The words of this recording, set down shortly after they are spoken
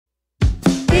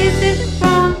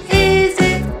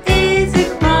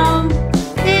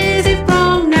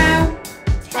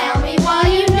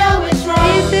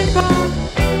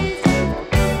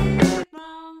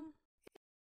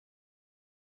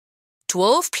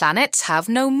Dwarf planets have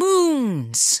no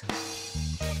moons.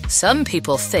 Some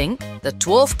people think that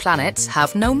dwarf planets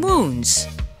have no moons.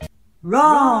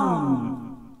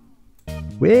 Wrong!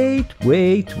 Wait,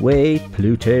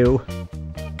 Pluto.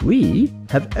 We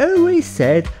have always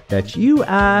said that you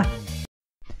are...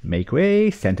 Make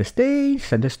way, centre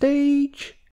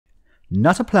stage.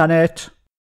 Not a planet.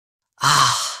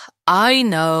 Ah, I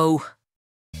know.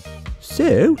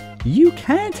 So, you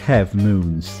can't have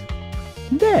moons.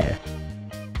 There.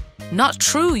 Not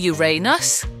true,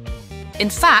 Uranus. In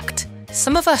fact,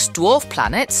 some of us dwarf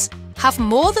planets have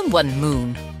more than one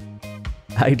moon.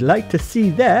 I'd like to see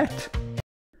that.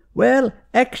 Well,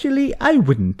 actually, I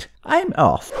wouldn't. I'm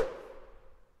off.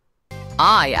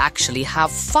 I actually have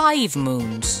 5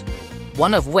 moons,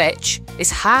 one of which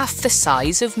is half the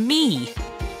size of me.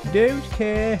 Don't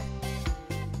care.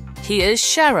 Here's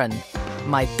Sharon,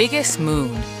 my biggest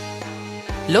moon.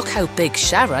 Look how big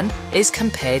Sharon is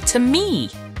compared to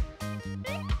me.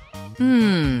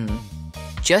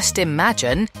 Just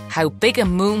imagine how big a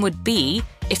moon would be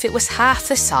if it was half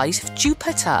the size of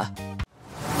Jupiter.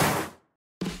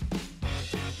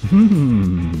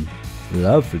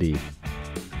 Lovely.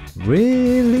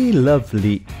 Really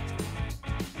lovely.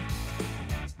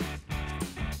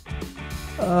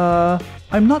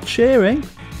 I'm not sharing.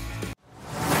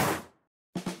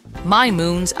 My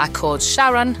moons are called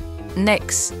Sharon,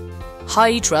 Nix,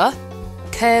 Hydra,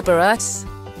 Kerberos,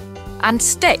 and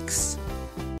Styx.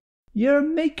 You're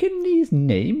making these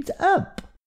names up.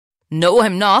 No,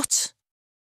 I'm not.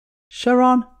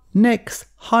 Sharon, Nix,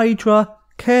 Hydra,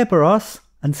 Kerberos,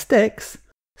 and Styx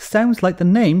sounds like the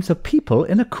names of people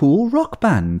in a cool rock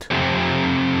band.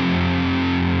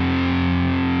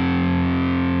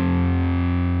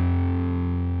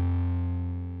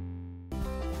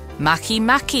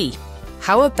 Makemake,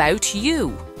 how about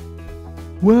you?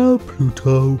 Well,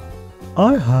 Pluto,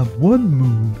 I have one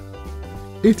moon.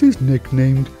 It is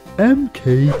nicknamed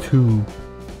MK2.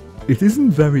 It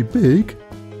isn't very big,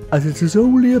 as it is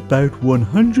only about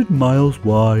 100 miles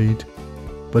wide,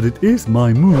 but it is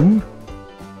my moon.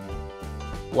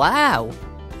 Wow,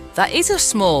 that is a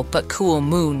small but cool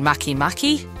moon,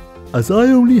 Makemake. As I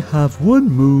only have one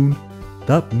moon,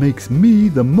 that makes me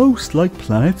the most like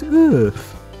planet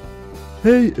Earth.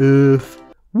 Hey Earth,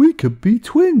 we could be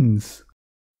twins.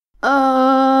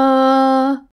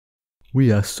 We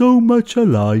are so much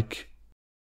alike.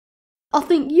 I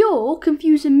think you're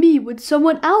confusing me with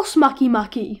someone else,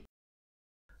 Makemake.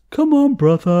 Come on,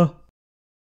 brother.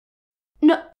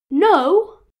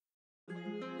 No.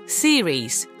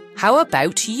 Ceres, how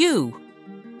about you?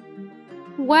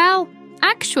 Well,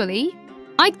 actually,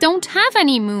 I don't have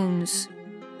any moons.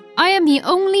 I am the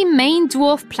only main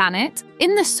dwarf planet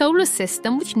in the solar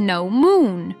system with no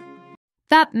moon.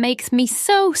 That makes me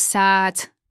so sad.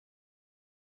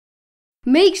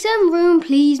 Make some room,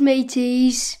 please,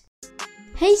 mateys.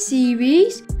 Hey,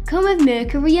 Ceres, come with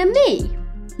Mercury and me.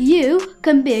 You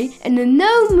can be in the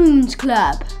No Moons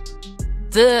Club.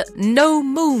 The No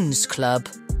Moons Club.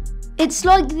 It's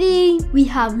like the We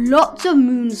Have Lots of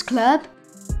Moons Club.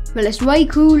 Well, it's way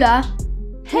cooler.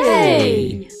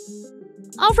 Hey!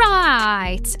 All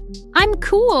right, I'm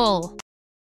cool.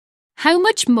 How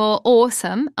much more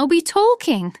awesome are we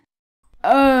talking?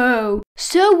 Oh,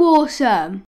 so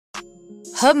awesome.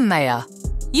 Haumea,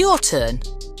 your turn.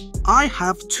 I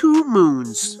have 2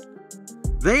 moons.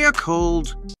 They are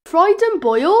called Fried and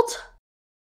boiled?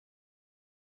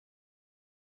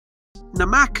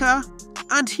 Namaka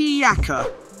and Hiaka.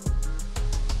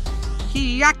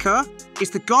 Hiaka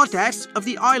is the goddess of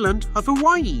the island of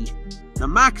Hawaii.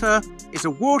 Namaka is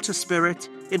a water spirit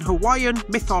in Hawaiian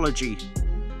mythology.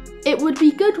 It would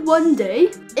be good one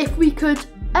day if we could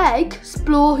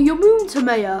explore your moon,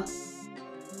 Haumea.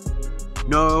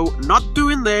 No, not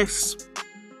doing this.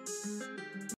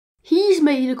 He's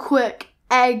made a quick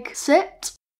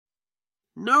exit.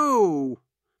 No,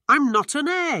 I'm not an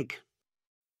egg.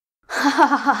 Ha ha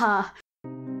ha ha.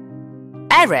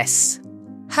 Eris,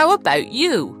 how about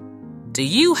you? Do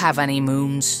you have any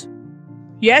moons?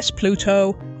 Yes,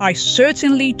 Pluto, I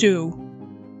certainly do.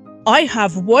 I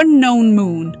have one known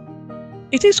moon.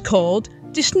 It is called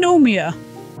Dysnomia,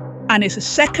 and is the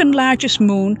second largest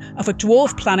moon of a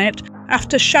dwarf planet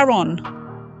after Charon.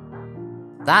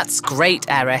 That's great,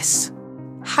 Eris.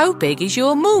 How big is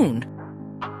your moon?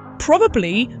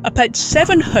 Probably about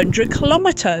 700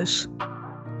 kilometres.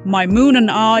 My moon and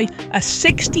I are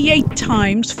 68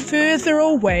 times further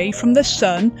away from the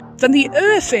sun than the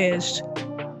Earth is.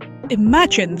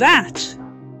 Imagine that.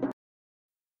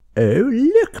 Oh,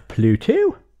 look,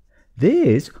 Pluto.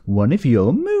 There's one of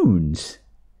your moons.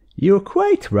 You're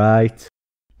quite right.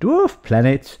 Dwarf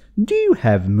planets do you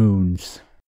have moons?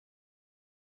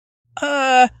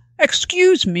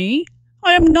 Excuse me,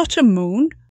 I am not a moon.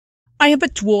 I am a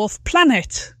dwarf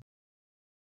planet.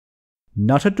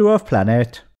 Not a dwarf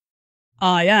planet.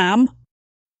 I am.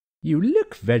 You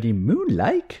look very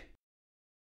moon-like.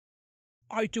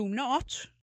 I do not.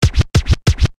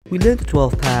 We learned the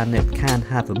dwarf planet can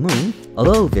have a moon,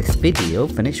 although this video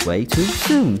finished way too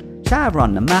soon.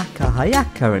 Sharon, Namaka,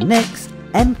 Hayaka and Nix,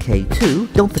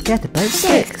 MK2, don't forget about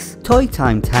 6. Toy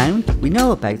Time Town, we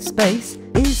know about space.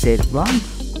 Is it wrong?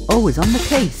 Always on the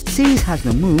case. Ceres has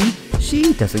no moon,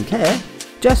 she doesn't care.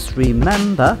 Just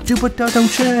remember, Jupiter don't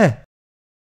share.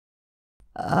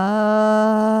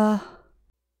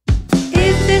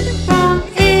 Is it wrong?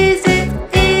 Is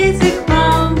it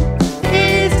wrong?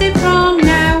 Is it wrong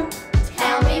now?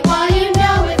 Tell me why you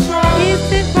know it's wrong.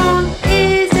 Is it wrong?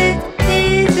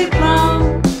 Is it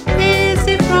wrong? Is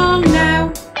it wrong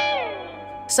now?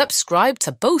 Subscribe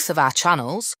to both of our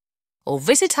channels or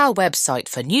visit our website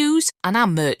for news and our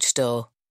merch store.